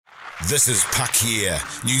This is Puck Here,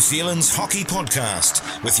 New Zealand's hockey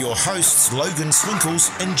podcast, with your hosts Logan Swinkles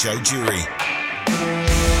and Joe Jury.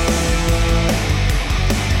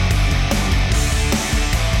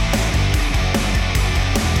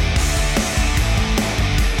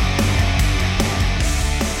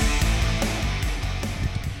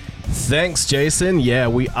 Thanks, Jason. Yeah,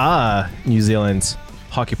 we are New Zealand's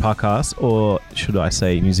hockey podcast, or should I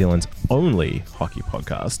say New Zealand's only hockey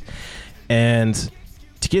podcast. And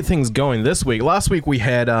to get things going this week, last week we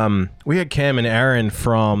had Cam and Aaron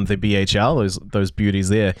from the BHL, those beauties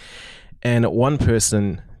there. And one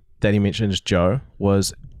person that he mentioned, Joe,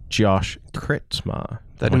 was Josh Kretschmar.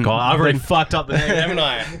 I've already fucked up the name, haven't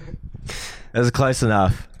I? It was close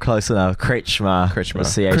enough. Kretschmar. The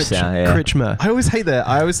CH sound, yeah. Kretschmar. I always hate that.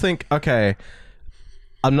 I always think, okay,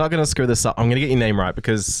 I'm not going to screw this up. I'm going to get your name right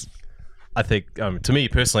because I think, to me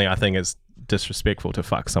personally, I think it's disrespectful to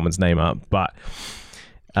fuck someone's name up. But,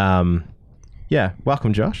 yeah,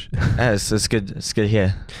 welcome, Josh. Yeah, it's good. It's good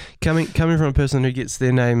here. Coming from a person who gets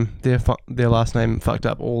their name, their last name fucked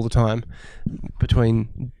up all the time,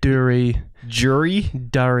 between Durry. Jury.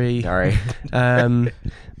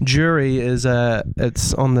 Jury is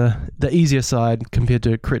it's on the easier side compared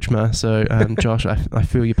to Kretschmar. So Josh, I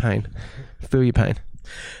feel your pain.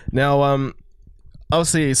 Now,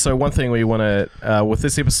 obviously, so one thing we want to with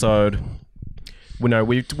this episode,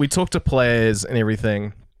 we talk to players and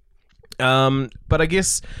everything. But I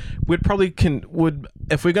guess we'd probably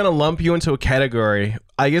if we're gonna lump you into a category,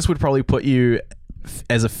 I guess we'd probably put you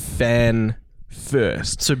as a fan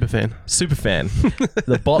first. Super fan.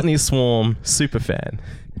 The Botany Swarm super fan.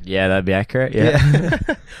 Yeah, that'd be accurate. Yeah.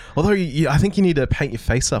 Although I think you need to paint your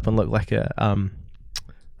face up and look like a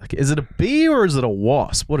is it a bee or is it a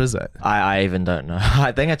wasp? What is it? I even don't know.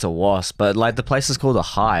 I think it's a wasp, but like the place is called a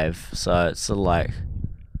hive, so it's sort of like.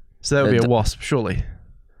 So that would be a wasp, surely.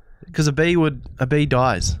 Because a bee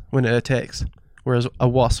dies when it attacks, whereas a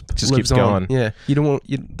wasp just lives keeps going. On. Yeah,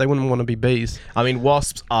 they wouldn't want to be bees. I mean,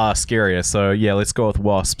 wasps are scarier, so yeah, let's go with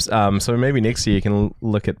wasps. So maybe next year you can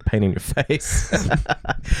look at painting your face.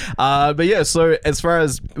 But yeah, so as far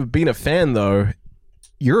as being a fan though,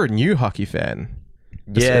 you're a new hockey fan.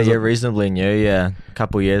 You're reasonably new. Yeah, a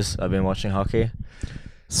couple years I've been watching hockey.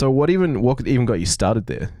 So what even got you started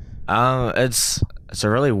there? It's a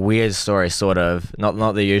really weird story, sort of.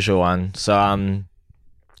 Not the usual one. So when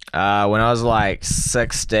I was like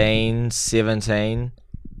 16, 17,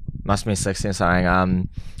 must have been 16 something.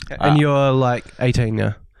 And you're like 18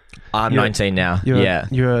 now. I'm 19 now.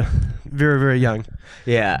 You're very, very young.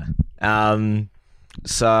 Yeah.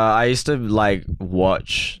 So I used to like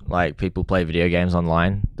watch like people play video games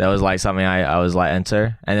online. That was like something I was like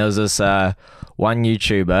into. And there was this one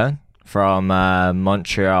YouTuber from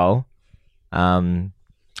Montreal who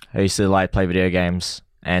used to like play video games,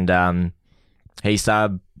 and he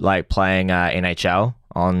started like playing NHL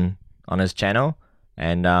on his channel,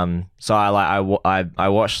 and so I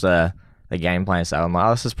watched the gameplay and stuff. I'm like, oh,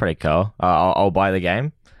 this is pretty cool. I'll buy the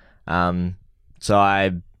game. So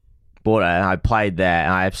I bought it and I played that,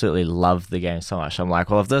 and I absolutely loved the game so much. I'm like,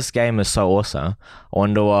 well, if this game is so awesome, I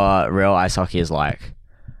wonder what real ice hockey is like.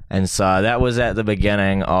 And so that was at the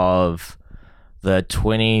beginning of the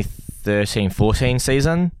 2013-14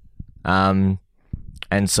 season. And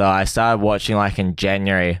so I started watching like in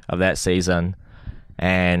January of that season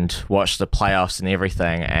and watched the playoffs and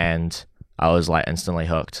everything, and I was like instantly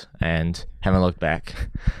hooked and haven't looked back.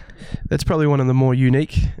 That's probably one of the more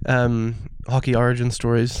unique hockey origin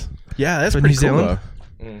stories. Yeah, that's for pretty New cool, Zealand.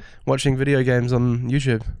 Though. Watching video games on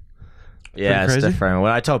YouTube. Yeah, it's different.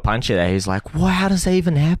 When I told Punchy that, he's like, "What? How does that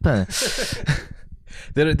even happen?"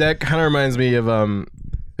 That kind of reminds me of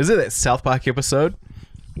is it that South Park episode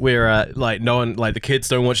where like no one, like the kids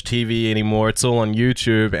don't watch TV anymore, it's all on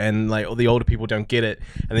YouTube, and like all the older people don't get it,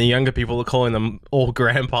 and the younger people are calling them all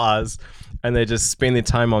grandpas, and they just spend their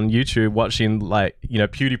time on YouTube watching like,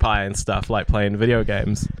 PewDiePie and stuff, like playing video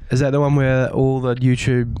games. Is that the one where all the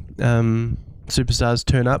YouTube superstars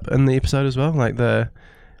turn up in the episode as well, like the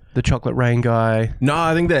Chocolate Rain guy? No,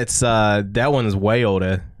 I think that's that one's way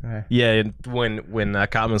older. Right. Yeah, when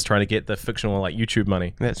Cartman's trying to get the fictional like YouTube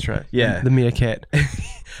money. That's right. Yeah, the meerkat.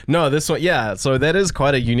 No, this one. Yeah, so that is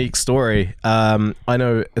quite a unique story. I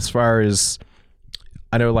know as far as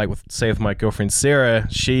like with my girlfriend Sarah,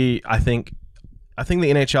 I think the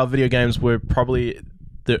NHL video games were probably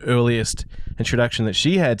the earliest introduction that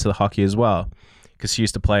she had to the hockey as well, because she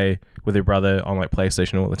used to play with her brother on like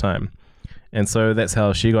PlayStation all the time. And so that's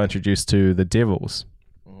how she got introduced to the Devils.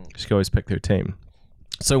 She always picked her team.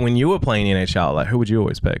 So when you were playing NHL, like, who would you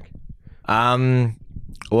always pick?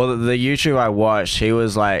 Well, the YouTuber I watched, he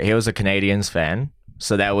was a Canadiens fan.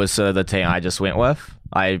 so that was sort of the team I just went with.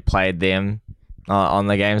 I played them on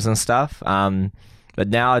the games and stuff. But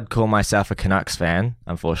now I'd call myself a Canucks fan,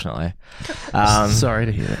 unfortunately. Sorry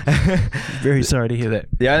to hear that. Very sorry to hear that.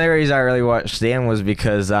 The only reason I really watched them was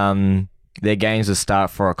because their games would start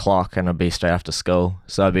 4 o'clock and it'd be straight after school,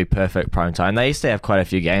 so it'd be perfect prime time. They used to have quite a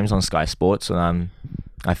few games on Sky Sports when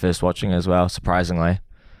I first watching as well, surprisingly.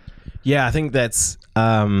 Yeah, I think that's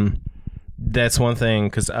one thing,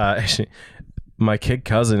 because actually my kid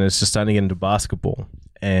cousin is just starting to get into basketball,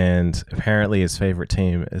 and apparently his favorite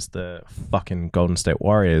team is the fucking Golden State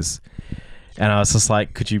Warriors. And I was just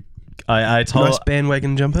like, could you... I told... Nice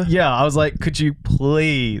bandwagon jumper. Yeah, I was like, could you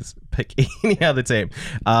please pick any other team?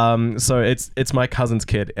 So it's my cousin's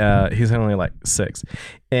kid. He's only like 6.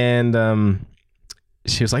 And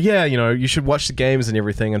she was like, yeah, you know, you should watch the games and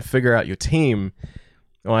everything and figure out your team.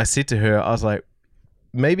 And I said to her, I was like,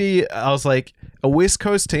 a West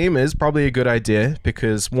Coast team is probably a good idea,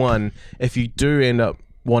 because one, if you do end up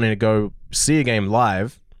wanting to go see a game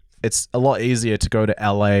live, it's a lot easier to go to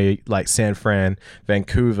LA, like San Fran,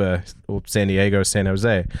 Vancouver, or San Diego, San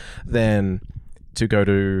Jose, than to go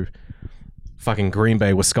to fucking Green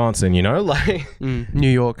Bay, Wisconsin, you know? Like New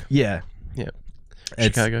York. Yeah. Yeah.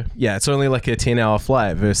 It's- Chicago. Yeah, it's only like a 10-hour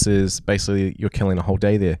flight versus basically you're killing a whole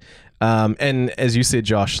day there. And as you said,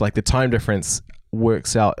 Josh, like the time difference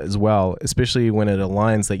works out as well, especially when it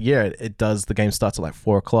aligns that, it does. The game starts at like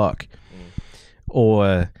 4 o'clock.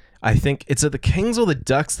 Or I think it's at the Kings or the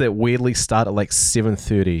Ducks that weirdly start at like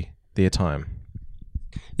 7:30 their time.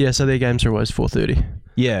 Yeah, so their games are always 4:30.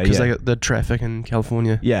 Yeah, Because yeah. they got the traffic in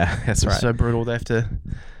California. Yeah, that's It's right. so brutal. They have to...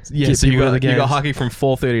 Yeah, get so you people to got the you got games. hockey from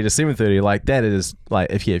 4:30 to 7:30. Like that is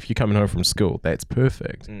like if you're coming home from school, that's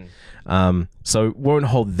perfect. So won't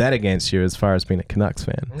hold that against you as far as being a Canucks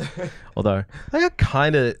fan. Although they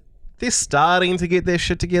are they're starting to get their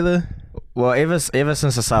shit together. Well, ever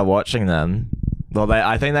since I started watching them,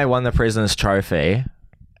 I think they won the President's Trophy,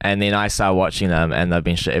 and then I started watching them, and they've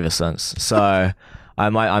been shit ever since. So I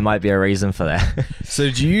might be a reason for that. So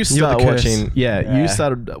did you the start curse. watching? Yeah, Yeah. you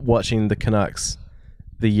started watching the Canucks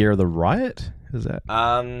the year of the riot. Is that?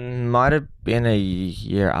 Might have been a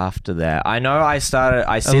year after that. I know I see that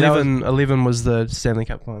was, 11 was the Stanley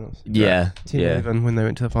Cup Finals. yeah, 10-11 when they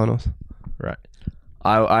went to the finals. Right.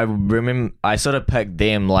 I remember I sort of picked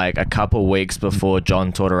them like a couple weeks before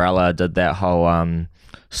John Tortorella did that whole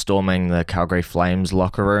storming the Calgary Flames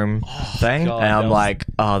locker room thing, God, and that I'm was- like,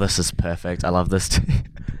 oh, this is perfect. I love this team.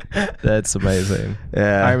 That's amazing.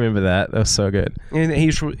 Yeah. I remember that. That was so good. And he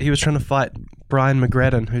was trying to fight Brian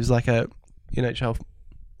McGrattan, who's like a NHL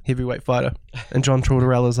heavyweight fighter, and John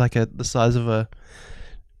Tortorella's like the size of a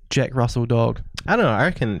Jack Russell dog. I don't know. I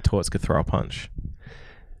reckon Torts could throw a punch.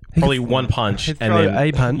 Probably one punch, He'd and throw then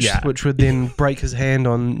a punch, Yeah. which would then break his hand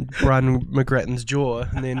on Brian McGrattan's jaw,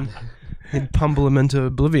 and then he'd pummel him into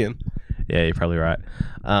oblivion. Yeah, you're probably right.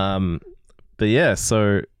 But yeah,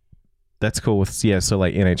 so that's cool with so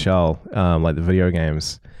like NHL, like the video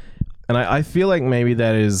games, and I feel like maybe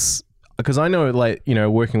that is because I know, like, you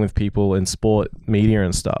know, working with people in sport media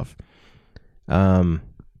and stuff, the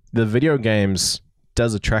video games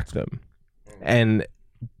does attract them, and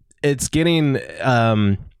it's getting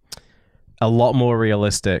a lot more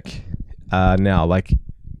realistic now. Like,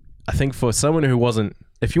 I think for someone who wasn't,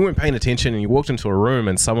 if you weren't paying attention and you walked into a room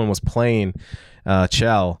and someone was playing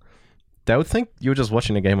Chell, they would think you were just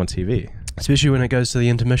watching a game on TV. Especially when it goes to the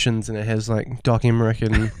intermissions and it has like Doc Emmerich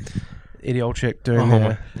and Eddie Olczyk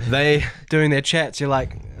doing their chats. You're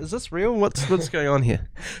like, is this real? What's going on here?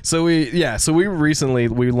 So we recently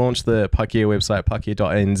launched the Puckyear website,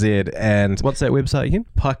 puckyear.nz, and What's that website again?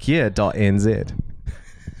 puckyear.nz.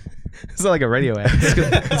 It's not like a radio ad.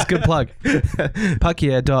 It's a good plug.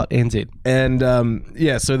 Puckyear.nz. And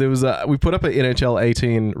so there was we put up an NHL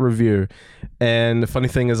 18 review, and the funny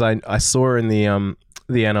thing is I saw in the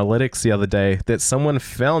analytics the other day that someone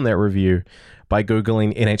found that review by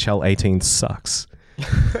googling NHL 18 sucks,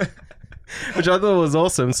 which I thought was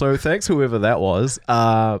awesome. So thanks whoever that was.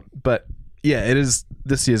 But yeah, it is,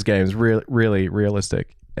 this year's game is really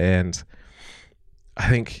realistic, and I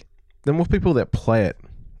think the more people that play it,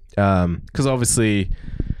 because obviously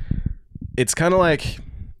it's kind of like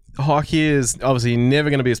hockey is obviously never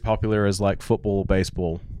going to be as popular as like football,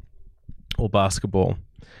 baseball, or basketball.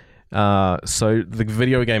 So the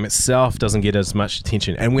video game itself doesn't get as much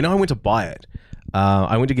attention. And when I went to buy it,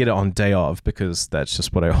 I went to get it on day of because that's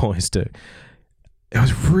just what I always do. It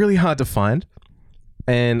was really hard to find.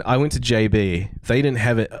 And I went to JB. They didn't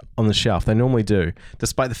have it on the shelf. They normally do.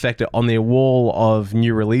 Despite the fact that on their wall of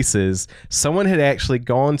new releases, someone had actually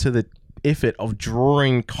gone to the effort of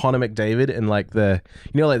drawing Connor McDavid in like the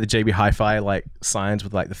like the JB Hi-Fi like signs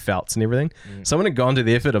with like the felts and everything. Someone had gone to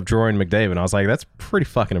the effort of drawing McDavid, and I was like, that's pretty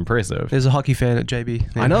fucking impressive. There's a hockey fan at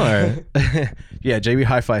JB. I know. Yeah, JB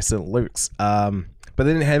Hi-Fi St. Luke's. But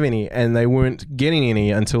they didn't have any, and they weren't getting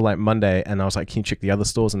any until like Monday. And I was like, can you check the other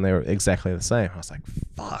stores? And they were exactly the same. I was like,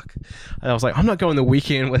 fuck. And I was like, I'm not going the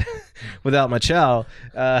weekend without my chow.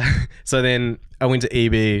 So then I went to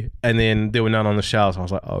EB, and then there were none on the shelves. I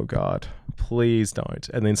was like, oh God, please don't.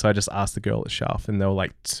 And then so I just asked the girl at the shelf, and there were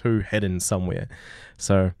like 2 hidden somewhere.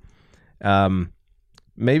 So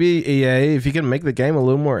maybe EA, if you can make the game a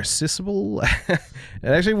little more accessible, it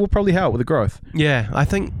actually will probably help with the growth. Yeah, I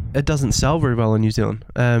think it doesn't sell very well in New Zealand.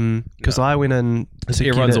 Because I went in to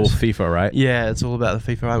It get runs it. all FIFA, right? Yeah, it's all about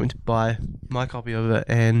the FIFA. I went to buy my copy of it,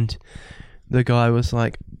 and the guy was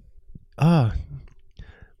like, "Oh,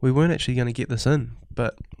 we weren't actually going to get this in,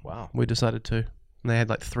 but Wow. we decided to." And they had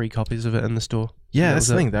like 3 copies of it in the store. Yeah, That that's was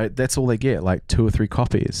the it. thing. That's all they get, like 2 or 3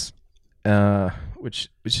 copies, which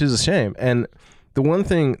is a shame. And the one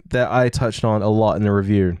thing that I touched on a lot in the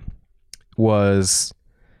review was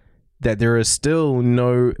that there is still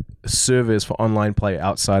no servers for online play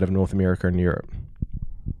outside of North America and Europe,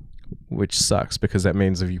 which sucks because that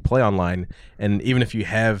means if you play online, and even if you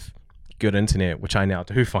have good internet, which I now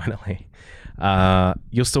do finally,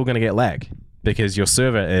 you're still going to get lag because your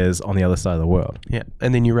server is on the other side of the world. Yeah,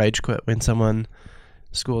 and then you rage quit when someone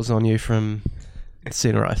scores on you from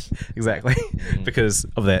center ice. Exactly, because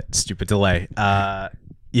of that stupid delay. I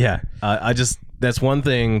just, that's one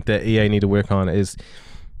thing that EA need to work on is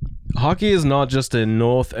hockey is not just a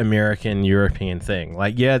North American European thing.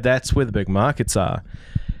 Like, yeah, that's where the big markets are,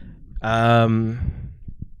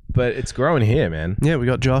 but it's growing here, man. Yeah, we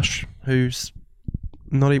got Josh, who's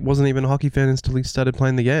wasn't even a hockey fan until he started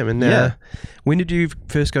playing the game. And Yeah. when did you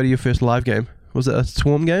first go to your first live game? Was it a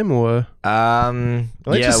Swarm game or? Yeah,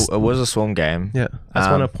 just- it was a Swarm game. Yeah. I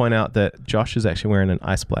just want to point out that Josh is actually wearing an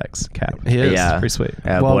Ice Blacks cap. He is. Yeah. Pretty sweet.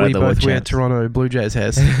 Yeah, While bought it we at the both Wood wear Champs. Toronto Blue Jays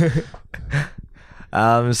hats.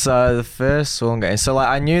 So the first Swarm game. So like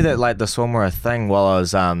I knew that like the Swarm were a thing while I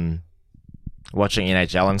was watching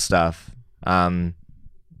NHL and stuff. I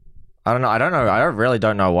don't know. I really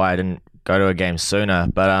don't know why I didn't go to a game sooner.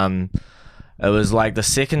 But it was like the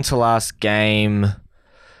second to last game,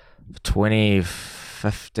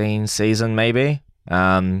 2015 season maybe.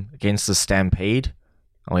 Against the Stampede,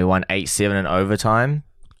 and we won 8-7 in overtime,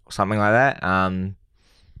 or something like that.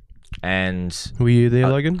 And Were you there,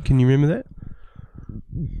 Logan? Can you remember that?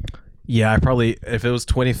 Yeah, I probably, if it was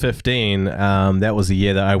 2015, that was the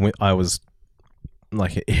year that I was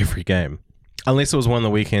like at every game. Unless it was one of the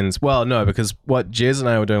weekends. Well, no, because what Jez and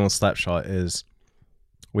I were doing with Slapshot is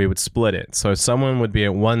we would split it. So someone would be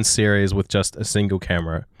at one series with just a single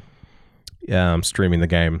camera streaming the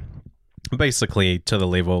game. Basically to the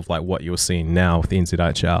level of like what you're seeing now with the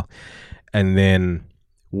NZHL. And then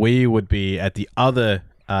we would be at the other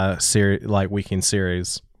weekend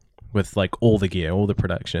series with like all the gear, all the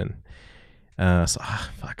production.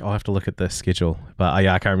 Fuck, I'll have to look at the schedule. But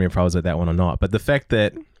yeah, I can't remember if I was at that one or not. But the fact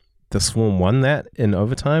that the Swarm won that in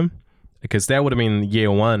overtime, because that would have been year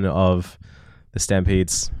one of the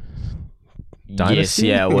Stampede's dynasty. yes,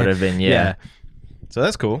 yeah, it would have been, yeah. So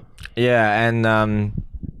that's cool. Yeah, and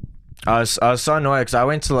I was so annoyed because I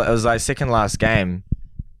went to, it was like second last game,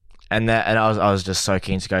 and I was just so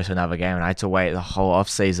keen to go to another game, and I had to wait the whole off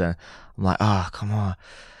season. I'm like, oh come on,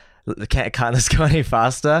 can't this go any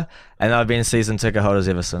faster? And I've been season ticket holders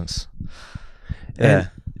ever since. Yeah,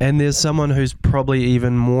 And there's someone who's probably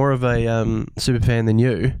even more of a super fan than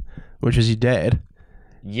you, which is your dad.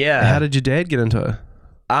 yeah. How did your dad get into it?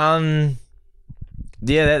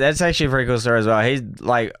 Yeah, that's actually a pretty cool story as well. He's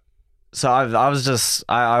like, so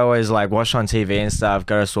I always like watch on TV and stuff,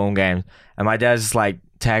 go to Swarm games, and my dad's just like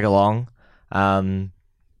tag along, and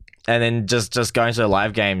then just going to the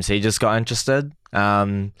live games, he just got interested.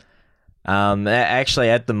 Actually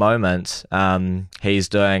at the moment, he's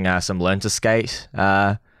doing some learn to skate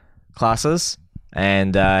classes,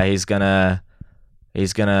 and he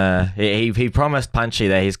promised Punchy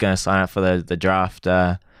that he's gonna sign up for the draft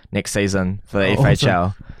next season for the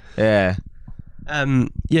FHL. Yeah. Yeah,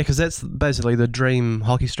 because that's basically the dream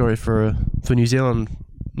hockey story for New Zealand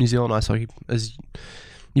ice hockey, is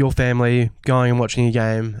your family going and watching a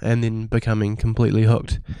game and then becoming completely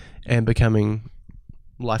hooked and becoming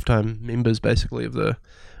lifetime members basically of the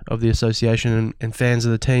association and fans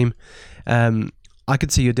of the team. I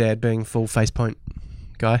could see your dad being full face paint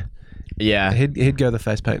guy. Yeah. He'd go the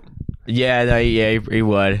face paint. Yeah, no, yeah, he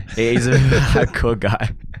would. He's a cool guy.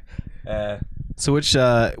 So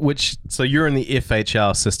so you're in the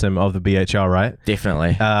FHL system of the BHL, right?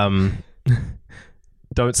 Definitely.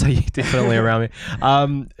 Don't say you're definitely around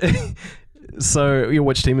me. So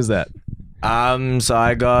which team is that? So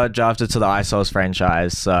I got drafted to the iSouls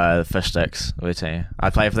franchise, the Fish Sticks team. I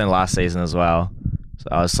played for them last season as well, so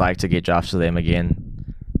I was psyched to get drafted to them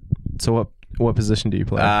again. So what position do you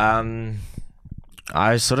play?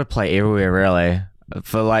 I sort of play everywhere really.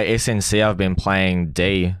 For like SNC, I've been playing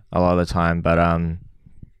D a lot of the time, but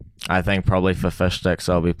I think probably for Fish Sticks,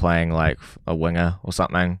 I'll be playing like a winger or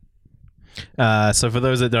something. So for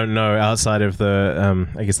those that don't know, outside of the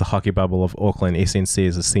I guess the hockey bubble of Auckland, SNC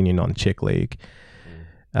is a senior non-Czech league,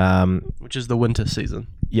 which is the winter season,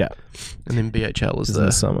 yeah, and then BHL is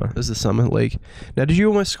the summer. Is the summer league. Now, did you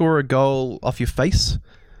almost score a goal off your face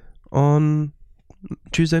on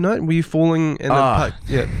Tuesday night? Were you falling in the puck?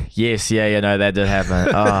 Yeah. Yes, no, that did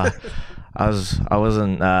happen. I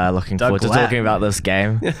wasn't looking forward to talking about this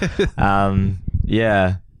game. I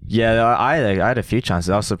had a few chances.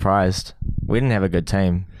 I was surprised. We didn't have a good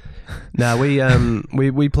team. No,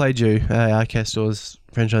 we played you, our Castors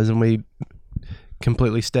franchise, and we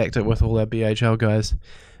completely stacked it with all our BHL guys,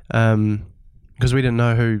 because we didn't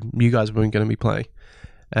know who you guys weren't going to be playing,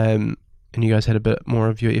 and you guys had a bit more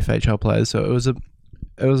of your FHL players, so it was a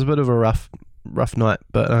bit of a rough night.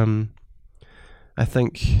 But I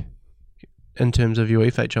think in terms of your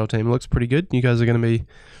FHL team, it looks pretty good. You guys are going to be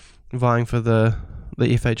vying for the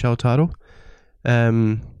FHL title.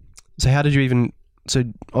 So how did you even? So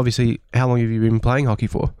obviously, how long have you been playing hockey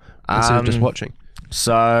for instead of just watching?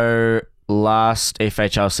 So last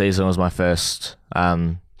FHL season was my first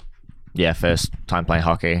time playing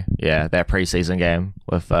hockey. Yeah, that preseason game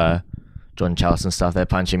with Jordan Chalice and stuff. That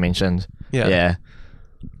Punchy mentioned. Yeah.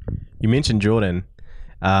 You mentioned Jordan.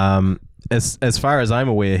 As far as I'm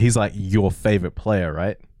aware, he's like your favorite player,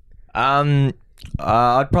 right? I'd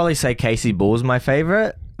probably say Casey Ball's my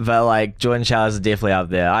favorite, but like Jordan Chalice is definitely up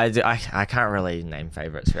there. I can't really name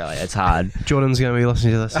favorites really. It's hard. Jordan's going to be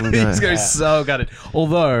listening to this. And He's going to be so gutted.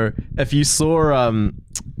 Although, if you saw,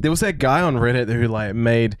 there was that guy on Reddit who like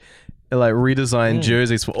made redesigned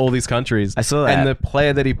jerseys for all these countries. I saw that. And the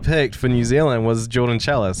player that he picked for New Zealand was Jordan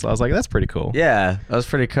Chalice. I was like, that's pretty cool. Yeah, that was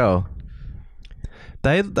pretty cool.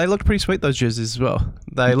 They looked pretty sweet, those jerseys as well.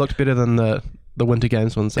 They looked better than the Winter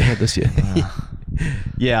Games ones they had this year.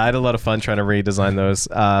 Yeah, I had a lot of fun trying to redesign those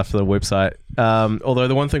for the website. Although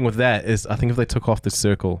the one thing with that is, I think if they took off the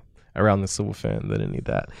circle around the silver fan, they didn't need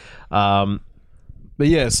that. But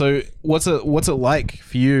yeah, so what's it like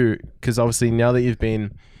for you? Because obviously now that you've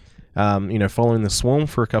been, following the Swarm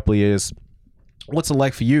for a couple of years, what's it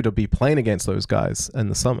like for you to be playing against those guys in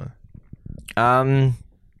the summer?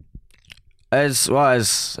 It's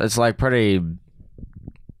like pretty,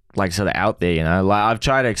 like sort of out there, you know. Like I've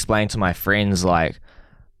tried to explain to my friends, like,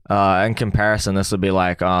 in comparison, this would be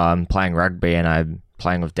like, I'm playing rugby and I'm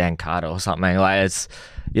playing with Dan Carter or something. Like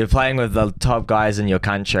you're playing with the top guys in your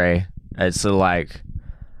country. It's sort of like,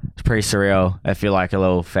 it's pretty surreal if you're like a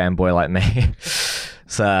little fanboy like me.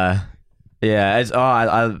 So yeah, I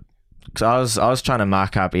was trying to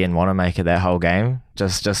mark up Ian Wanamaker that whole game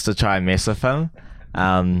just to try and mess with him.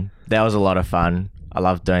 That was a lot of fun. I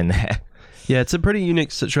loved doing that. Yeah, it's a pretty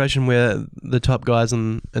unique situation where the top guys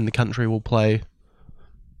in the country will play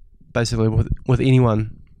basically with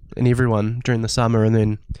anyone and everyone during the summer, and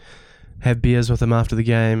then have beers with them after the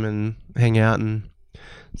game and hang out, and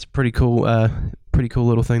it's a pretty cool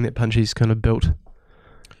little thing that Punchy's kind of built.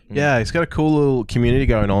 Yeah, he's got a cool little community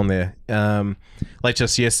going on there. Like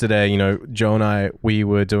just yesterday, Joe and I, we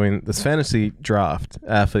were doing this fantasy draft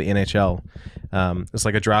for the NHL. It's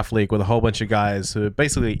like a draft league with a whole bunch of guys who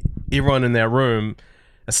basically everyone in their room,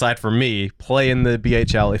 aside from me, play in the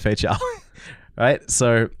BHL, FHL. Right?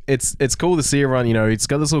 So it's cool to see everyone, it's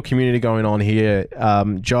got this little community going on here.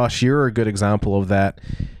 Josh, you're a good example of that.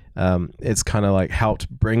 It's kind of like helped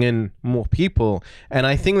bring in more people, and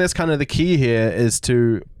I think that's kind of the key here is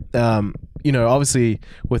to obviously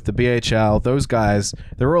with the BHL, those guys,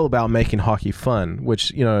 they're all about making hockey fun,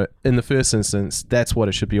 which in the first instance, that's what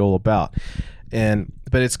it should be all about.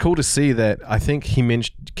 But it's cool to see that. I think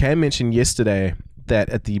Cam mentioned yesterday that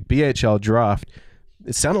at the BHL draft,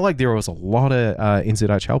 it sounded like there was a lot of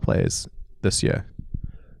NZHL players this year.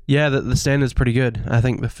 Yeah, the standard's pretty good. I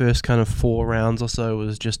think the first kind of 4 rounds or so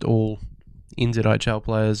was just all NZHL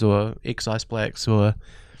players or ex-Ice Blacks or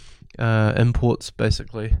imports,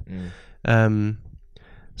 basically.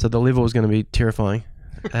 So the level is going to be terrifying.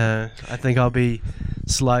 I think I'll be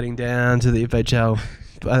sliding down to the FHL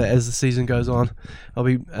as the season goes on. I'll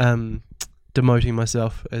be demoting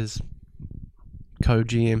myself as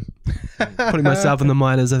co-GM. Putting myself in the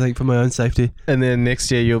minors, I think, for my own safety. And then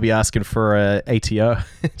next year you'll be asking for a ATO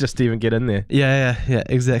just to even get in there. Yeah,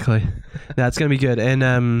 exactly. No, it's going to be good.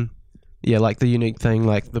 And like the unique thing,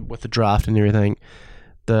 like with the draft and everything,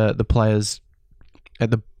 the players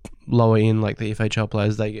at the lower end, like the FHL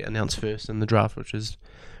players, they get announced first in the draft, which is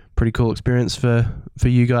pretty cool experience for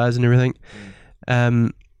you guys and everything.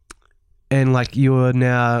 And like you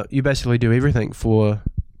basically do everything for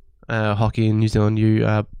hockey in New Zealand. You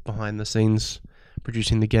are behind the scenes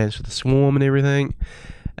producing the games for the Swarm and everything.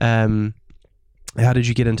 How did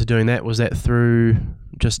you get into doing that? Was that through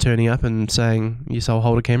just turning up and saying, yes, I'll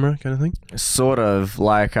hold a camera kind of thing? Sort of,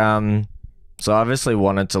 like, so I obviously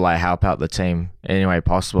wanted to, like, help out the team any way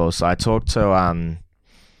possible. So I talked to,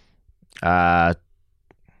 I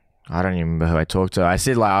don't even remember who I talked to. I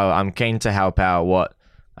said, like, I'm keen to help out. What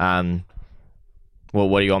do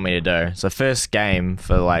you want me to do? So first game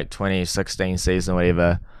for, like, 2016 season or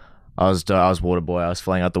whatever, I was water boy. I was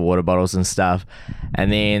filling out the water bottles and stuff.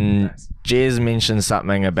 And then Jez mentioned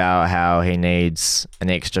something about how he needs an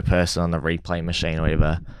extra person on the replay machine or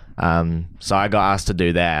whatever. So I got asked to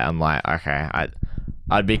do that. I'm like, okay,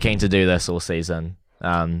 I'd be keen to do this all season.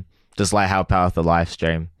 Just like help out with the live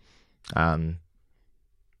stream. Yeah,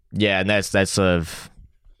 and that's sort of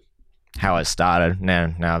how it started.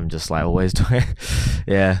 Now I'm just like always doing it.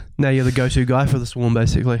 Yeah. Now you're the go-to guy for the Swarm,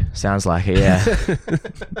 basically. Sounds like it, yeah.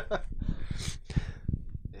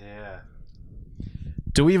 Yeah.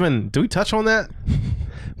 Do we touch on that?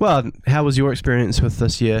 Well, how was your experience with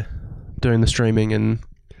this year doing the streaming and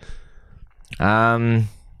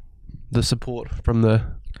the support from the...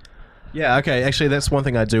 Yeah, okay. Actually, that's one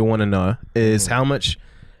thing I do want to know is how much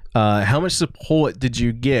support did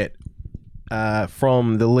you get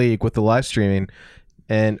from the league with the live streaming,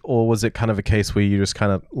 or was it kind of a case where you just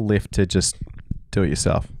kind of left to just do it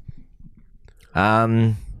yourself?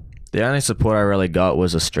 The only support I really got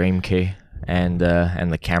was a stream key and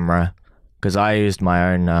the camera, because I used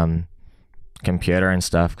my own computer and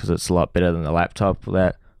stuff because it's a lot better than the laptop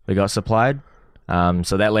that we got supplied.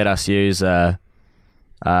 So that let us use a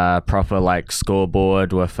proper like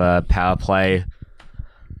scoreboard with a power play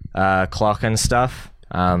clock and stuff.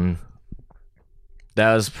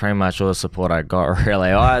 That was pretty much all the support I got,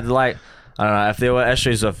 really. I don't know, if there were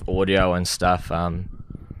issues with audio and stuff,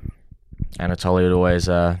 Anatoly would always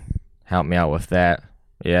help me out with that.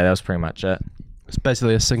 Yeah, that was pretty much it. It's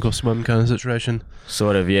basically a sink or swim kind of situation.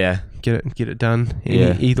 Sort of, yeah. Get it done.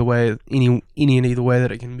 Either way, any and either way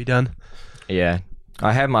that it can be done. Yeah.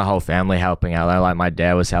 I had my whole family helping out. Like my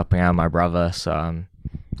dad was helping out, my brother. So,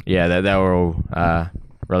 yeah, they were all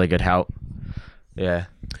really good help. Yeah.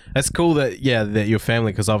 That's cool that your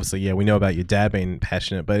family, because obviously, we know about your dad being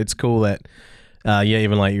passionate, but it's cool that,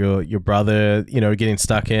 even like your brother, getting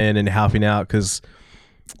stuck in and helping out, because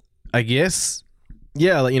I guess,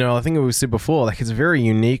 I think we said before, like it's a very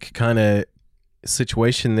unique kind of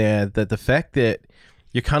situation there, that the fact that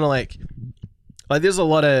you're kind of like there's a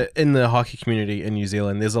lot of, in the hockey community in New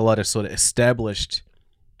Zealand, there's a lot of sort of established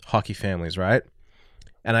hockey families, right?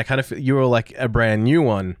 And I kind of feel you were like a brand new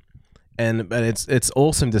one. But it's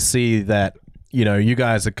awesome to see that, you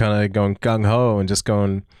guys are kind of going gung-ho and just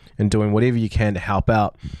going and doing whatever you can to help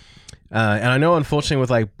out. And I know, unfortunately,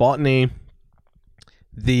 with like botany,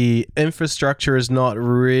 the infrastructure is not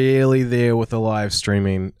really there with the live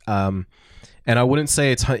streaming. And I wouldn't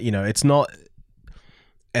say it's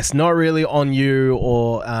not really on you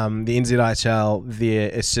or the NZIHL there.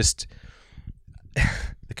 It's just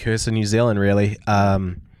the curse of New Zealand, really.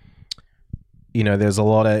 There's a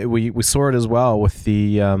lot of we saw it as well with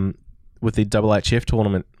the HHF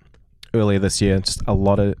tournament earlier this year. Just a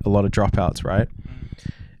lot of dropouts, right?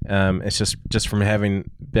 It's just from having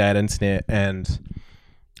bad internet, and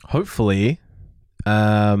hopefully,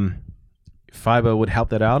 fiber would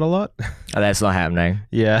help that out a lot. That's not happening.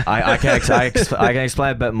 Yeah, I can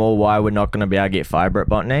explain a bit more why we're not going to be able to get fiber at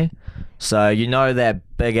Botany. So that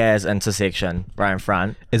big ass intersection right in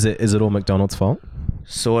front. Is it all McDonald's fault?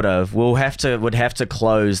 Sort of. Would have to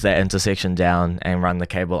close that intersection down and run the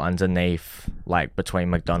cable underneath, like between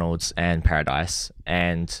McDonald's and Paradise,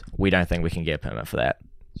 and we don't think we can get a permit for that.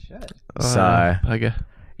 Shit. So okay.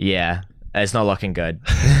 Yeah, it's not looking good.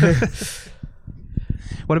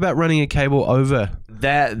 What about running a cable over?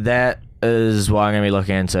 That is what I'm gonna be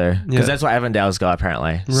looking into, because that's what Avondale's got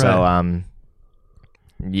apparently. Right. So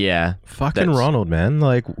yeah. Fucking Ronald, man.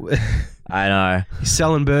 Like, I know. He's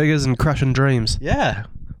selling burgers and crushing dreams. Yeah.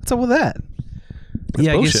 What's up with that? That's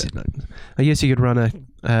bullshit. I guess you could run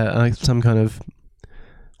a some kind of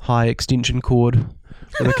high extension cord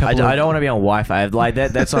with a couple I don't want to be on Wi-Fi. Like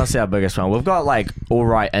that's honestly our biggest one. We've got like all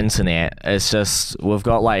right internet. It's just we've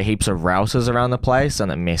got like heaps of routers around the place,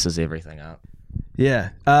 and it messes everything up. Yeah.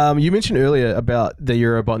 You mentioned earlier about the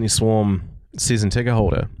Eurobotany Swarm season ticket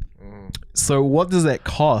holder. So what does that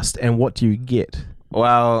cost, and what do you get?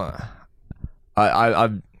 Well, I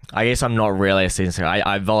guess I'm not really a season ticket.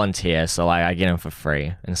 I volunteer, so like I get them for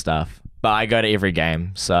free and stuff. But I go to every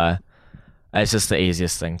game, so it's just the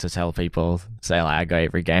easiest thing to tell people. Say like I go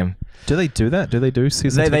every game. Do they do that? Do they do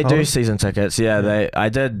season ticket They do holders? season tickets. Yeah, I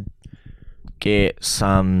did get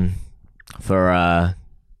some for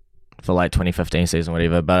like 2015 season,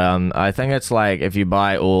 whatever. But I think it's like if you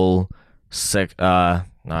buy all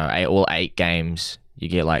 8 games, you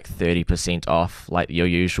get like 30% off like your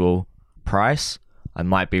usual price. I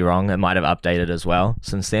might be wrong. It might have updated as well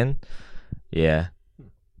since then. Yeah.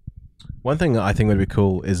 One thing I think would be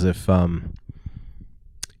cool is if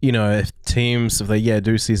if teams if they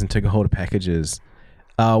do season ticket holder packages.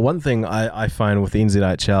 One thing I find with the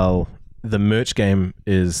NZHL, the merch game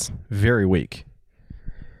is very weak.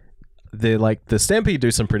 They're like the Stampede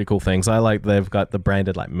do some pretty cool things. I like they've got the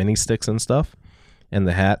branded like mini sticks and stuff, and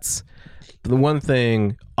the hats. But the one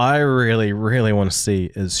thing I really, really want to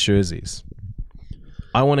see is jerseys.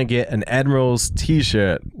 I want to get an Admirals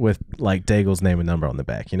t-shirt with like Daigle's name and number on the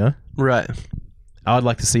back, you know? Right. I would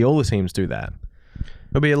like to see all the teams do that.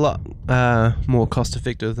 It'll be a lot more cost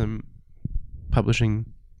effective than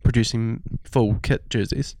producing full kit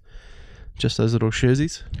jerseys. Just those little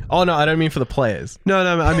jerseys. Oh no, I don't mean for the players. No.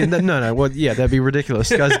 I mean, no. Well, yeah, that'd be ridiculous.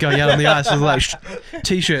 Guys going out on the ice with like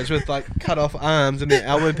t-shirts with like cut off arms and their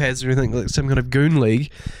elbow pads and everything, like some kind of goon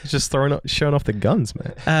league. Just showing off the guns,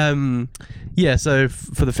 man. Yeah. So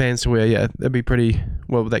for the fans to wear, yeah, that'd be pretty.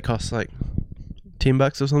 What would that cost? Like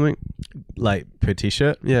 $10 or something? Like per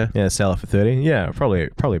t-shirt. Yeah. Yeah, sell it for 30. Yeah, probably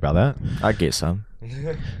about that. I'd get some.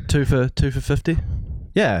 Two for 50.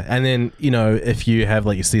 Yeah, and then if you have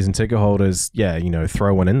like your season ticket holders,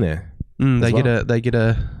 throw one in there. They get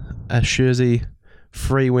a jersey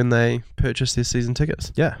free when they purchase their season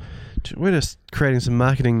tickets. Yeah, we're just creating some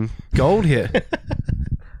marketing gold here.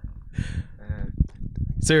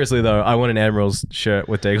 Seriously though, I want an Admirals shirt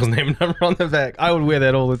with Daigle's name and number on the back. I would wear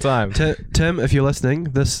that all the time. Tim, if you're listening,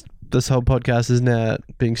 this whole podcast is now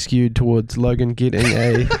being skewed towards Logan getting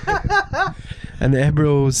an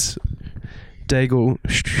Admirals Daigle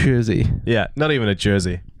jersey. Yeah, not even a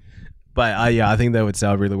jersey. But I think that would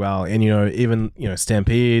sell really well. And even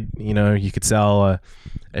Stampede, you could sell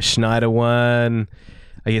a Schneider one.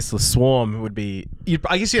 I guess the Swarm would be.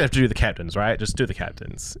 I guess you'd have to do the captains, right? Just do the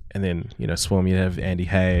captains, and then Swarm. You'd have Andy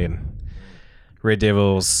Hay and Red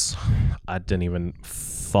Devils. I didn't even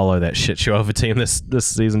follow that shit show of a team this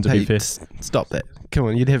season. To be fair, stop that. Come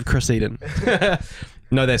on, you'd have Chris Eden.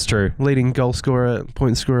 No, that's true. Leading goal scorer,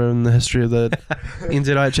 point scorer in the history of the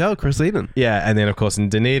NZIHL, Chris Eden. Yeah, and then of course in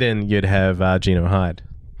Dunedin you'd have Gino Hyde.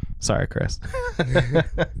 Sorry, Chris.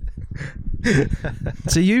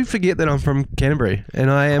 So you forget that I'm from Canterbury,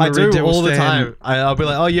 and I am. I a do Red Devils all the fan. time. I'll be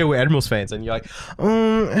like, "Oh yeah, we're Admirals fans," and you're like,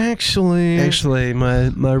 Actually,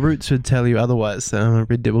 my roots would tell you otherwise. So I'm a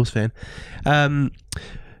Red Devils fan.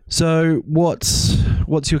 So what's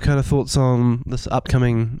your kind of thoughts on this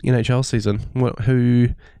upcoming NHL season?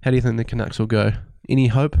 How do you think the Canucks will go? Any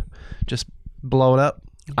hope? Just blow it up?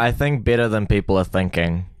 I think better than people are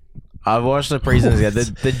thinking. I've watched the preseason. Yeah,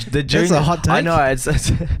 the June. That's a hot take. I know it's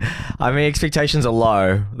I mean, expectations are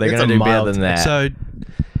low. They're going to do better than that. So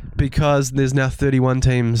because there's now 31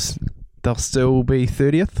 teams, they'll still be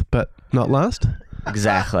 30th, but not last.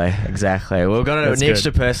 Exactly. We've got an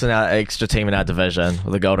extra extra team in our division,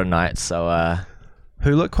 the Golden Knights. So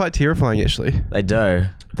who look quite terrifying, actually. They do.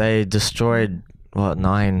 They destroyed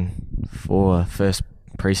 9-4 first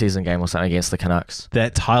preseason game or something against the Canucks.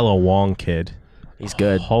 That Tyler Wong kid. He's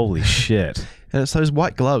good. Holy shit. And it's those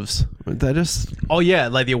white gloves. They're just... Oh, yeah.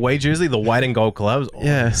 Like the away jersey, the white and gold gloves. Oh,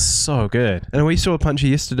 yeah. So good. And we saw a puncher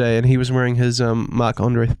yesterday, and he was wearing his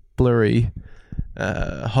Marc-Andre Fleury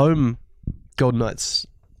home Golden Knights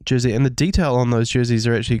jersey. And the detail on those jerseys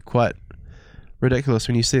are actually quite ridiculous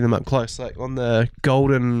when you see them up close. Like on the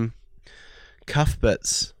golden cuff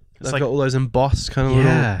bits. They've got all those embossed kind of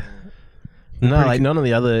little... No, like none of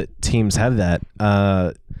the other teams have that.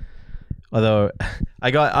 Although I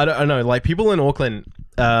don't know, like people in Auckland,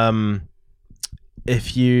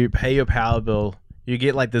 if you pay your power bill, you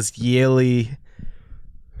get like this yearly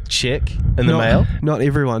check in the mail. Not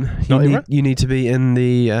everyone. Not everyone? You need to be in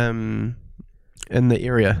the in the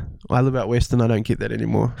area. I live out west and I don't get that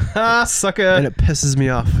anymore. Ah, sucker. And it pisses me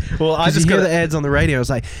off. Well, I 'Cause just you hear got the ads on the radio. It's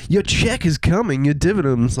like, your check is coming, your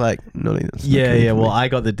dividends. Like, no, it's not coming for Well, me. I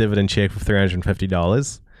got the dividend check for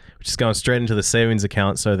 $350, which is going straight into the savings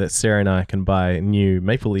account so that Sarah and I can buy new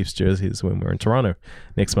Maple Leafs jerseys when we're in Toronto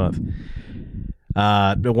next month.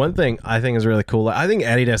 But one thing I think is really cool, I think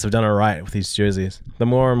Adidas have done it right with these jerseys. The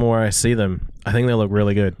more and more I see them, I think they look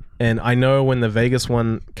really good. And I know when the Vegas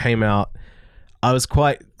one came out, I was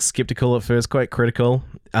quite skeptical at first, quite critical.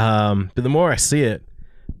 But the more I see it,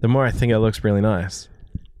 the more I think it looks really nice.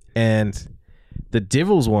 And the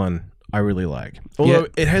Devils one, I really like. Although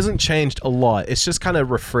it hasn't changed a lot. It's just kind of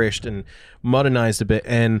refreshed and modernized a bit.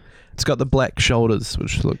 And It's got the black shoulders,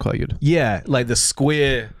 which look quite good. yeah, like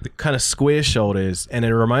the kind of square shoulders. And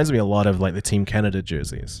it reminds me a lot of like the Team Canada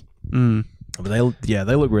jerseys. Mm. But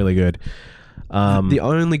they look really good. The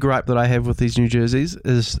only gripe that I have with these new jerseys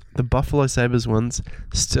is the Buffalo Sabres ones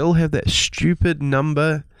still have that stupid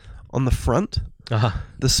number on the front,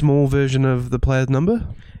 the small version of the player's number.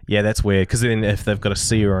 Yeah, that's weird. Because then if they've got a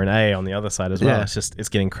C or an A on the other side as well, Yeah. it's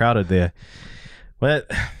getting crowded there. Well,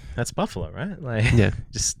 that's Buffalo, right? Like, Yeah.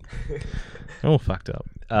 just all fucked up.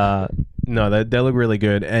 No, they look really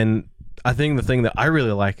good. And I think the thing that I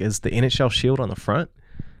really like is the NHL shield on the front.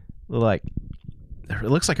 Like, it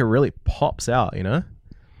looks like it really pops out, you know?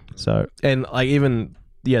 So, and like even,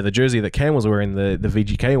 the jersey that Cam was wearing, the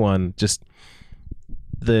VGK one, just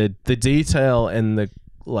the detail and the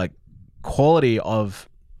like quality of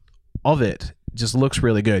it just looks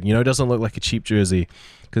really good. You know, it doesn't look like a cheap jersey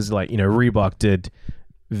because like, Reebok did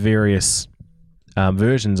various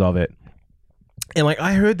versions of it. And like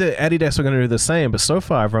I heard that Adidas were going to do the same, but so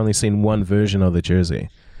far I've only seen one version of the jersey.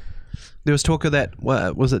 There was talk of that,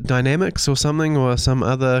 what, was it Dynamics or something, or some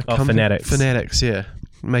other Fanatics. Fanatics, yeah,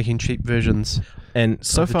 making cheap versions. And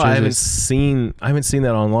so Of the far I haven't jerseys. seen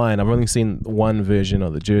that online. I've only seen one version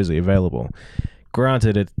of the jersey available.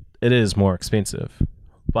 Granted, it is more expensive,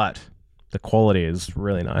 but the quality is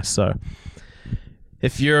really nice. So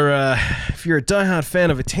if you're a diehard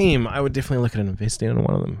fan of a team, I would definitely look at investing in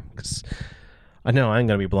one of them because I know I'm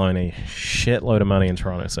going to be blowing a shitload of money in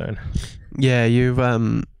Toronto soon. Yeah,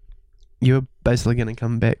 you're basically going to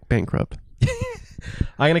come back bankrupt.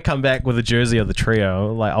 I'm going to come back with a jersey of the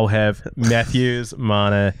trio. Like I'll have Matthews,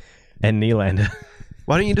 Mana, and Nylander.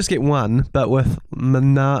 Why don't you just get one, but with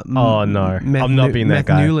Oh, no. I'm not being that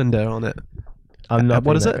guy. Nylander on it. I'm not.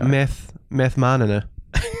 What being is that it? guy. Math Marner.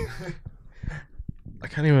 I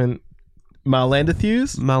can't even. Marlander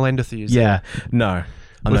Thews? Marlander Thews. Yeah. No.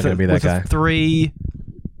 I'm not going to be that with guy. a 3,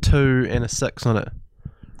 2, and a 6 on it.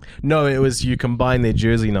 No, it was you combine their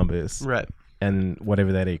jersey numbers Right. and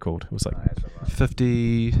whatever that equaled. It was like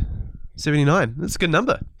 50, 79. That's a good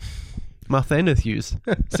number. Marthander Hughes,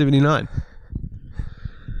 79.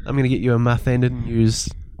 I'm going to get you a Marthander Hughes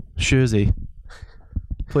jersey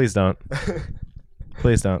please don't.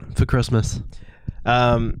 Please don't. for Christmas.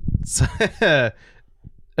 So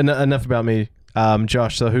enough about me.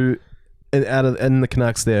 Josh, so who in the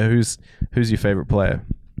Canucks there, who's your favorite player?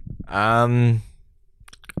 Probably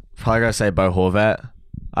gotta say Bo Horvat.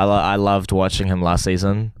 I loved watching him last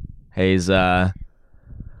season. He's a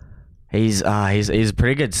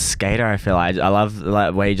pretty good skater. I feel like I love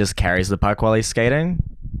the way he just carries the puck while he's skating.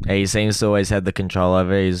 He seems to always have the control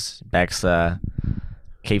over it. His backs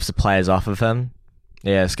keeps the players off of him.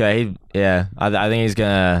 Yeah, I think he's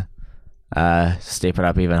gonna step it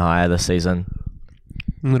up even higher this season.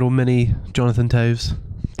 Little mini Jonathan Taves.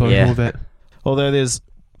 Bo Yeah. Horvat. Although there's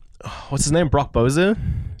what's his name, Brock Boser.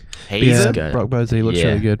 He's Yeah, good. Brock Boser looks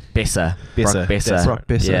really good. Besser. Besser. Brock Besser. That's Brock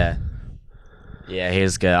Besser. Yeah,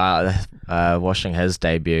 he's good. Watching his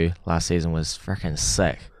debut last season was freaking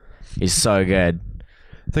sick. He's so good.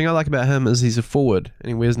 The thing I like about him is he's a forward and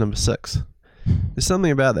he wears number 6. There's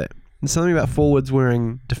something about that. There's something about forwards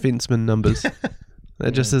wearing defenseman numbers.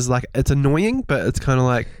 It just is like, it's annoying, but it's kind of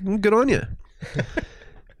like, good on you.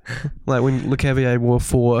 Like when LeCavier wore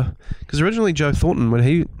 4, because originally Joe Thornton, when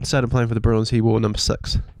he started playing for the Bruins, he wore number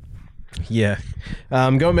 6. Yeah.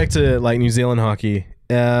 Going back to like New Zealand hockey.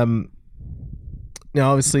 Now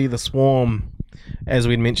obviously the Swarm, as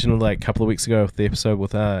we'd mentioned like a couple of weeks ago with the episode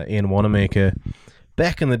with Ian Wanamaker,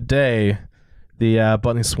 back in the day, the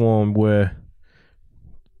Botany Swarm were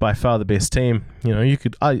by far the best team. You know,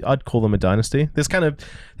 I'd call them a dynasty. There's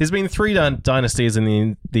been 3 dynasties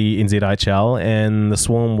in the NZHL, and the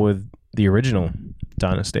Swarm were the original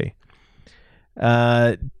dynasty.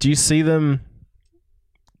 Do you see them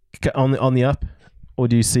on the up, or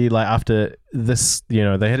do you see like after this? You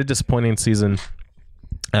know, they had a disappointing season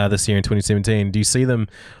this year in 2017. Do you see them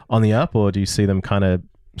on the up, or do you see them kind of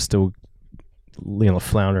still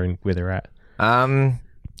floundering where they're at?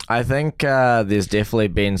 I think there's definitely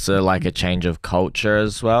been sort of like a change of culture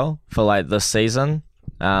as well for like this season,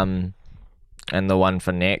 and the one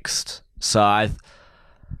for next. So I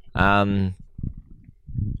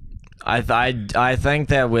think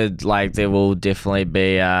that there will definitely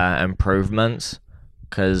be improvements,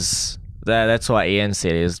 because that's what Ian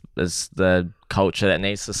said is the culture that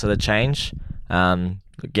needs to sort of change,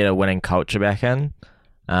 get a winning culture back in.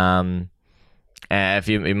 And if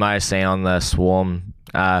you might have seen on the Swarm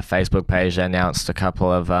Facebook page, they announced a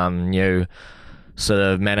couple of new sort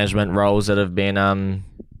of management roles that have been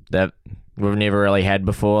that we've never really had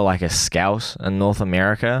before, like a scout in North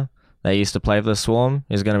America. They used to play for the Swarm.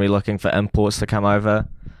 He's going to be looking for imports to come over.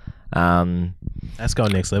 That's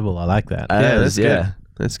gone next level. I like that.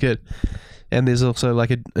 That's good. And there's also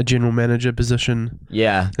like a general manager position.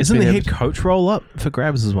 Yeah. Isn't the head coach roll up for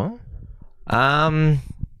grabs as well? I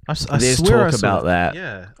there's swear talk about that.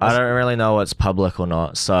 Yeah. I don't really know what's public or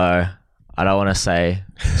not, so I don't want to say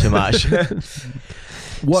too much.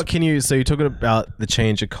 So you're talking about the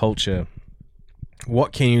change of culture.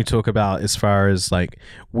 What can you talk about as far as like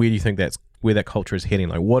where do you think where that culture is heading?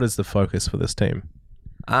 Like, what is the focus for this team?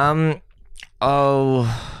 I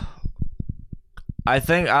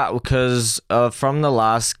think because from the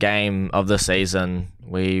last game of the season,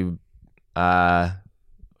 we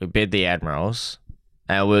beat the Admirals,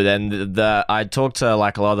 and I talked to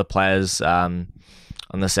like a lot of the players on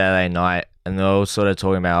the Saturday night, and they're all sort of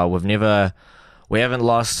talking about we haven't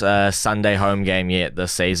lost a Sunday home game yet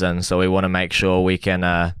this season, so we want to make sure we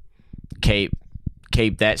can keep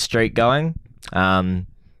that streak going. I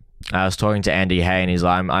was talking to Andy Hay, and he's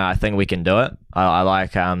like, I think we can do it. I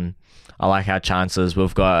like our chances.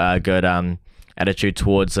 We've got a good attitude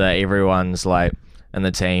towards everyone's like in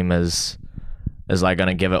the team is like going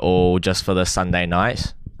to give it all just for the Sunday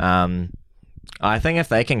night. I think if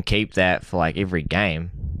they can keep that for like every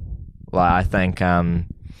game, like I think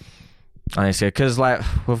honestly, because like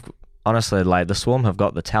we've honestly like the Swarm have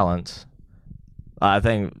got the talent. I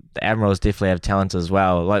think the Admirals definitely have talent as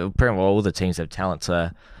well. Like pretty much all the teams have talent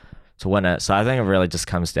to win it. So I think it really just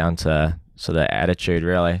comes down to sort of attitude,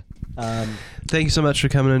 really. Thank you so much for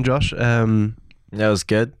coming in, Josh. That was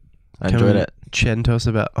good. I enjoyed it. Chatting to us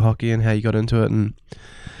about hockey and how you got into it, and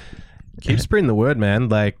keep spreading the word, man.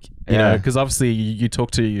 Like, you know, because obviously you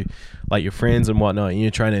talk to like your friends and whatnot, and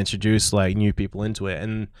you're trying to introduce like new people into it.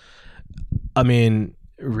 And I mean,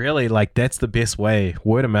 really, like that's the best way.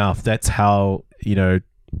 Word of mouth. That's how, you know,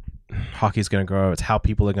 hockey's going to grow. It's how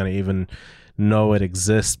people are going to even know it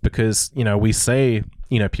exists, because, you know, we say,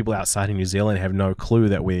 you know, people outside of New Zealand have no clue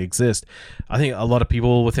that we exist. I think a lot of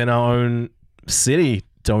people within our own city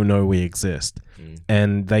don't know we exist,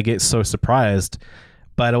 and they get so surprised,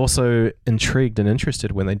 but also intrigued and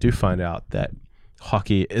interested when they do find out that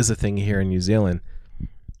hockey is a thing here in New Zealand.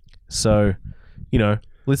 So, you know,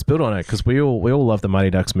 let's build on it, because we all love the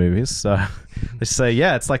Mighty Ducks movies. So let's say,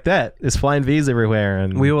 yeah, it's like that. There's flying V's everywhere,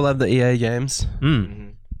 and we all love the EA games.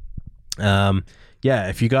 Yeah,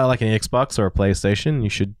 if you got like an Xbox or a PlayStation, you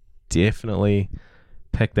should definitely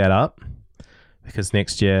pick that up, because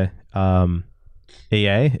next year,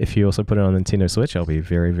 EA, if you also put it on Nintendo Switch, I'll be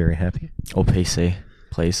very, very happy. Or PC,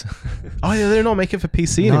 please. Oh yeah, they're not making it for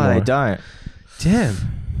PC anymore. No, they don't. Damn.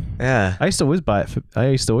 Yeah. I used to always buy it. I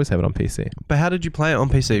used to always have it on PC. But how did you play it on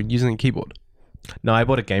PC? Using a keyboard? No, I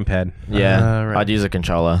bought a gamepad. Yeah, right. I'd use a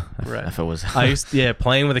controller Right. if it was. I used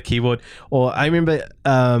playing with a keyboard. Or I remember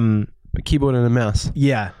A keyboard and a mouse.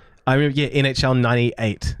 Yeah, I remember. Yeah, NHL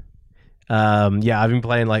 '98. Yeah, I've been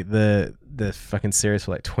playing like the fucking series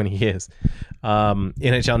for like 20 years.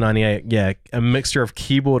 NHL '98. Yeah, a mixture of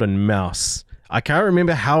keyboard and mouse. I can't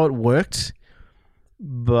remember how it worked,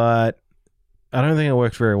 but I don't think it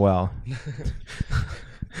worked very well.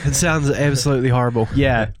 It sounds absolutely horrible.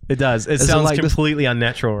 Yeah, it does. It Is it sounds like completely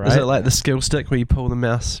unnatural, right? Is it like the skill stick where you pull the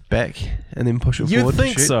mouse back and then push it You'd forward?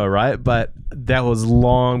 think to shoot? so, right? But that was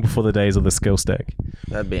long before the days of the skill stick.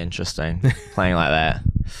 That'd be interesting, playing like that.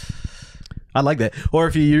 I like that. Or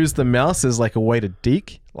if you use the mouse as like a way to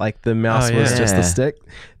deke, like the mouse was just the Yeah. stick,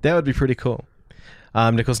 that would be pretty cool.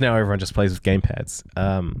 Because now everyone just plays with gamepads.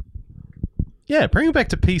 Yeah, bring it back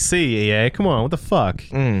to PC, EA. Come on, what the fuck?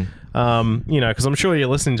 You know, because I'm sure you're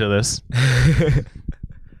listening to this.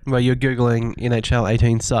 Well, you're Googling NHL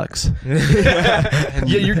 18 sucks. Yeah,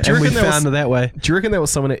 do you And reckon we that found it that way. Do you reckon that was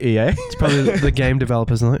someone at EA? It's probably the game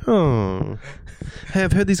developers are like, oh, hey,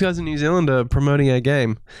 I've heard these guys in New Zealand are promoting our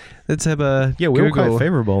game. Let's have a Yeah, we were Google. quite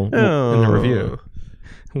favorable in the review.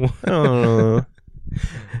 Oh.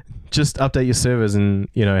 just update your servers and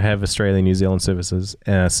have Australia New Zealand servers,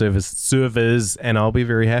 and I'll be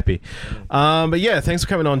very happy. But yeah, thanks for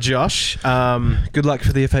coming on, Josh. Good luck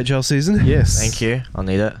for the FHL season. Yes, Thank you. I'll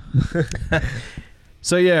need it.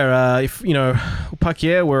 So yeah, if Puck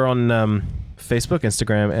Yeah, we're on Facebook,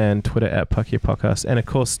 Instagram, and Twitter at Puck Yeah Podcast, and of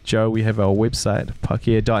course, Joe, we have our website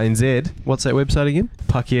puckyear.nz. What's that website again?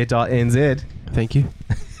 puckyear.nz. Thank you.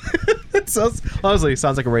 It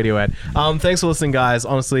sounds like a radio ad. Thanks for listening, guys,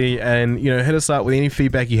 honestly, and hit us up with any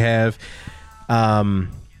feedback you have.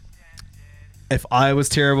 If I was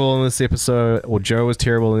terrible in this episode, or Joe was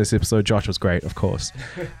terrible in this episode, Josh was great, of course.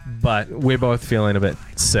 But we're both feeling a bit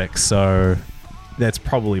sick, so that's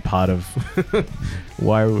probably part of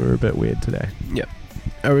why we're a bit weird today. Yep.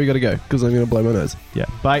 Oh, we got to go because I'm going to blow my nose. Yeah.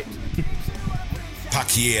 Bye. Puck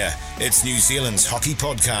Yeah, it's New Zealand's hockey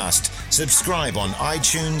podcast. Subscribe on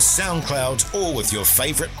iTunes, SoundCloud, or with your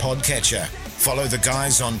favourite podcatcher. Follow the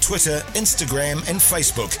guys on Twitter, Instagram, and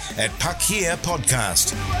Facebook at Puck Yeah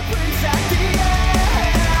Podcast.